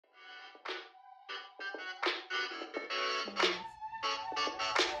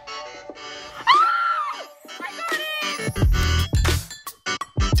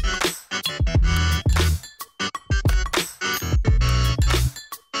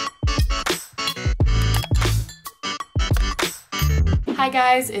Hi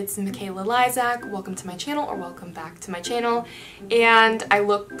guys, it's Makayla Lysiak. Welcome to my channel, or welcome back to my channel. And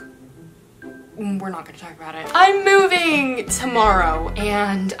we're not going to talk about it. I'm moving tomorrow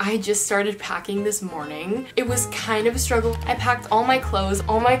and I just started packing this morning. It was kind of a struggle. I packed all my clothes.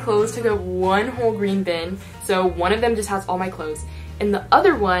 All my clothes took up one whole green bin. So one of them just has all my clothes. And the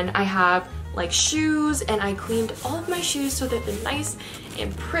other one I have like shoes, and I cleaned all of my shoes so that they're nice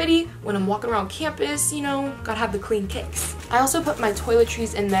and pretty when I'm walking around campus, you know, gotta have the clean kicks. I also put my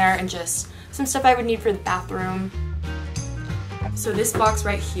toiletries in there and just some stuff I would need for the bathroom. So this box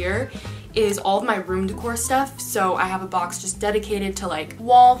right here is all of my room decor stuff. So I have a box just dedicated to like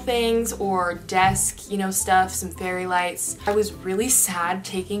wall things or desk, you know, stuff, some fairy lights. I was really sad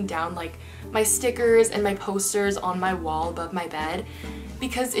taking down like my stickers and my posters on my wall above my bed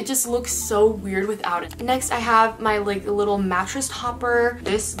because it just looks so weird without it. Next, I have my like little mattress topper,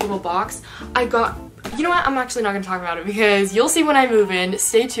 this little box. I got, you know what, I'm actually not gonna talk about it because you'll see when I move in.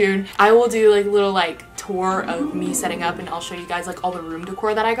 Stay tuned. I will do like a little like tour of me setting up and I'll show you guys like all the room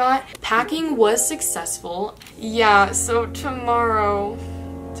decor that I got. Packing was successful. Yeah, so tomorrow,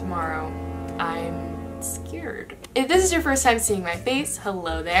 I'm scared. If this is your first time seeing my face,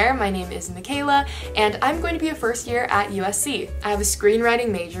 hello there, my name is Makayla, and I'm going to be a first year at USC. I have a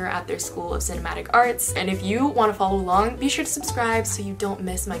screenwriting major at their School of Cinematic Arts, and if you want to follow along, be sure to subscribe so you don't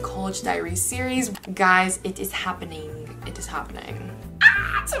miss my College Diaries series. Guys, it is happening. It is happening.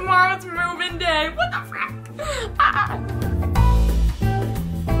 Ah, tomorrow's moving day. What the frick? Ah.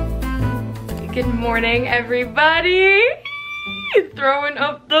 Good morning, everybody. Throwing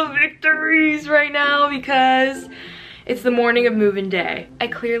up the victories right now because it's the morning of move-in day. I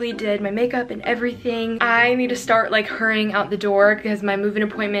clearly did my makeup and everything. I need to start like hurrying out the door because my move-in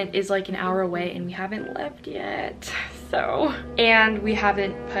appointment is like an hour away and we haven't left yet. So, and we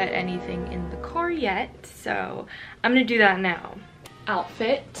haven't put anything in the car yet. So I'm gonna do that now.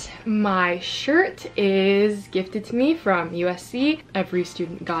 Outfit. My shirt is gifted to me from USC. Every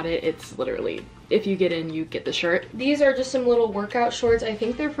student got it. It's literally, if you get in, you get the shirt. These are just some little workout shorts. I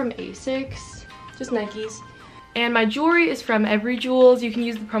think they're from Asics, just Nikes. And my jewelry is from Every Jewels. You can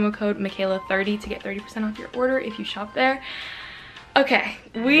use the promo code Makayla30 to get 30% off your order if you shop there. Okay,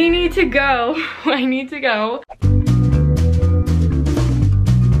 we need to go. I need to go.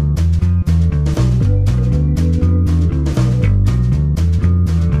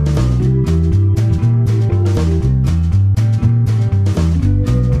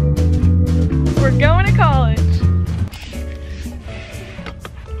 Going to college.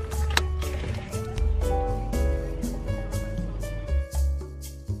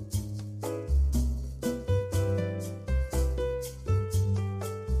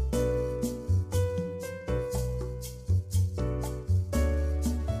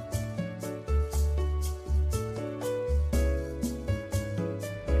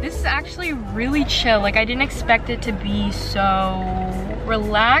 This is actually really chill. Like, I didn't expect it to be so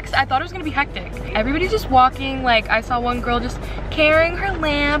relaxed. I thought it was gonna be hectic. Everybody's just walking. Like, I saw one girl just carrying her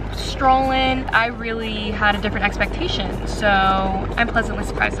lamp, strolling. I really had a different expectation, so I'm pleasantly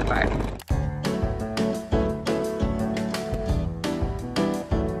surprised so far.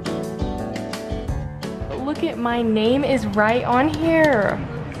 Look at, my name is right on here.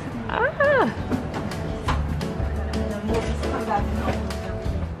 Ah.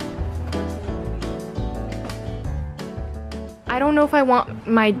 I don't know if I want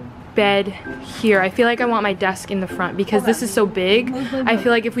my bed here. I feel like I want my desk in the front because this is so big. I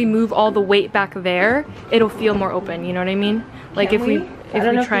feel like if we move all the weight back there, it'll feel more open, you know what I mean? Like if we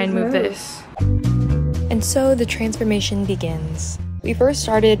try and move this. And so the transformation begins. We first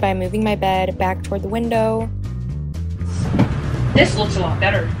started by moving my bed back toward the window. This looks a lot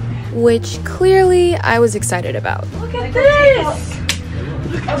better. Which clearly I was excited about. Look at this!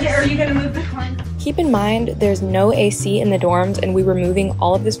 Okay, are you gonna move the car? Keep in mind, there's no AC in the dorms and we were moving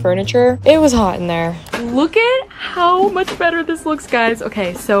all of this furniture. It was hot in there. Look at how much better this looks, guys.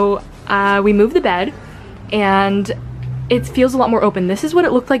 Okay, so we moved the bed and it feels a lot more open. This is what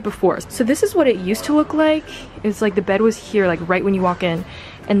it looked like before. So this is what it used to look like. It's like the bed was here, like right when you walk in,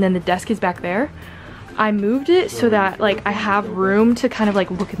 and then the desk is back there. I moved it so that like I have room to kind of like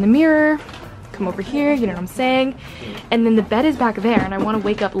look in the mirror, come over here, you know what I'm saying? And then the bed is back there and I want to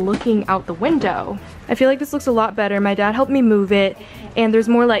wake up looking out the window. I feel like this looks a lot better. My dad helped me move it and there's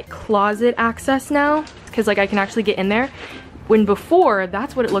more like closet access now because like I can actually get in there. When before,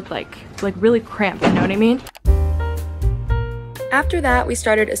 that's what it looked like really cramped, you know what I mean? After that, we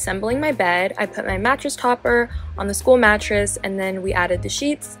started assembling my bed. I put my mattress topper on the school mattress and then we added the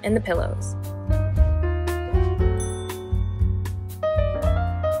sheets and the pillows.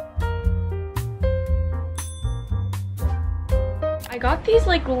 got these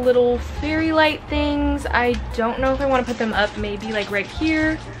like little fairy light things. I don't know if I want to put them up, maybe like right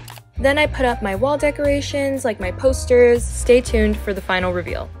here. Then I put up my wall decorations, like my posters. Stay tuned for the final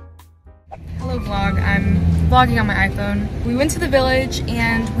reveal. Hello vlog, I'm vlogging on my iPhone. We went to the village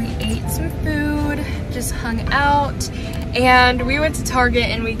and we ate some food, just hung out, and we went to Target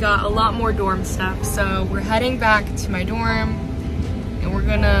and we got a lot more dorm stuff. So we're heading back to my dorm and we're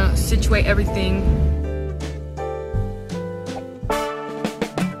gonna situate everything.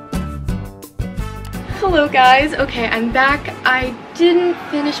 Hello guys, okay, I'm back. I didn't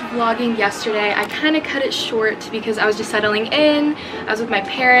finish vlogging yesterday. I kind of cut it short because I was just settling in. I was with my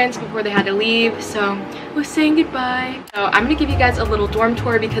parents before they had to leave, so I was saying goodbye. So I'm gonna give you guys a little dorm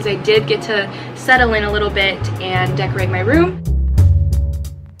tour because I did get to settle in a little bit and decorate my room.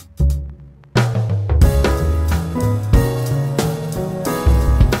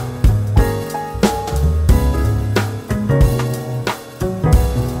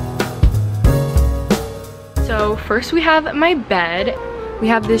 So first we have my bed. We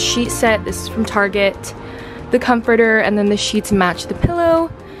have this sheet set, this is from Target, the comforter, and then the sheets match the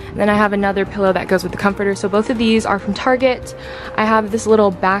pillow. And then I have another pillow that goes with the comforter. So both of these are from Target. I have this little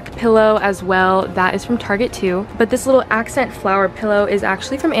back pillow as well, that is from Target too. But this little accent flower pillow is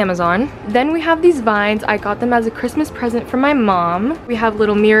actually from Amazon. Then we have these vines. I got them as a Christmas present from my mom. We have a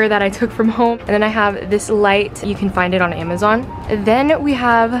little mirror that I took from home. And then I have this light. You can find it on Amazon. Then we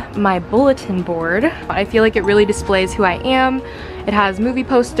have my bulletin board. I feel like it really displays who I am. It has movie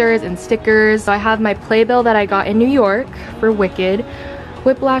posters and stickers. So I have my playbill that I got in New York for Wicked.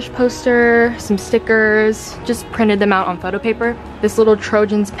 Whiplash poster, some stickers, just printed them out on photo paper. This little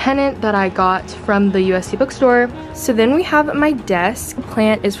Trojans pennant that I got from the USC bookstore. So then we have my desk. The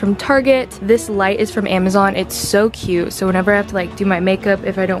plant is from Target. This light is from Amazon. It's so cute. So whenever I have to like do my makeup,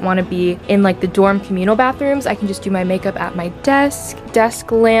 if I don't want to be in like the dorm communal bathrooms, I can just do my makeup at my desk.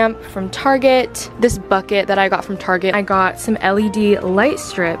 Desk lamp from Target. This bucket that I got from Target. I got some LED light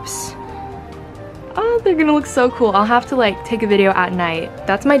strips. Oh, they're gonna look so cool. I'll have to like take a video at night.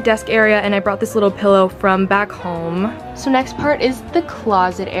 That's my desk area, and I brought this little pillow from back home. So next part is the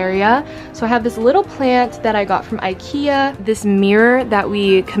closet area. So I have this little plant that I got from IKEA, this mirror that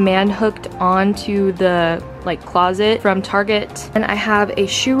we command hooked onto the like closet from Target, and I have a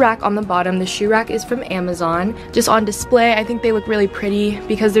shoe rack on the bottom. The shoe rack is from Amazon, just on display. I think they look really pretty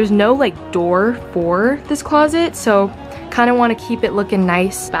because there's no like door for this closet, so kind of want to keep it looking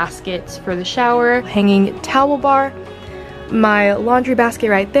nice. Baskets for the shower, hanging towel bar, my laundry basket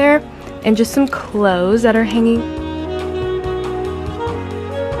right there, and just some clothes that are hanging.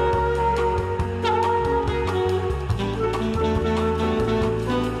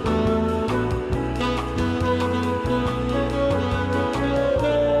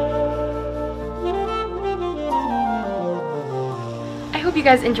 I hope you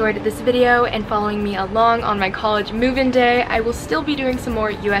guys enjoyed this video and following me along on my college move-in day. I will still be doing some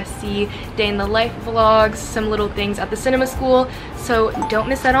more USC day in the life vlogs, some little things at the cinema school, so don't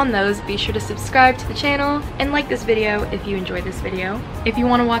miss out on those. Be sure to subscribe to the channel and like this video if you enjoyed this video. If you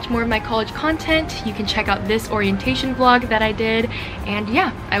want to watch more of my college content, you can check out this orientation vlog that I did, and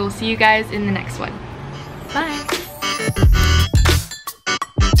yeah, I will see you guys in the next one. Bye!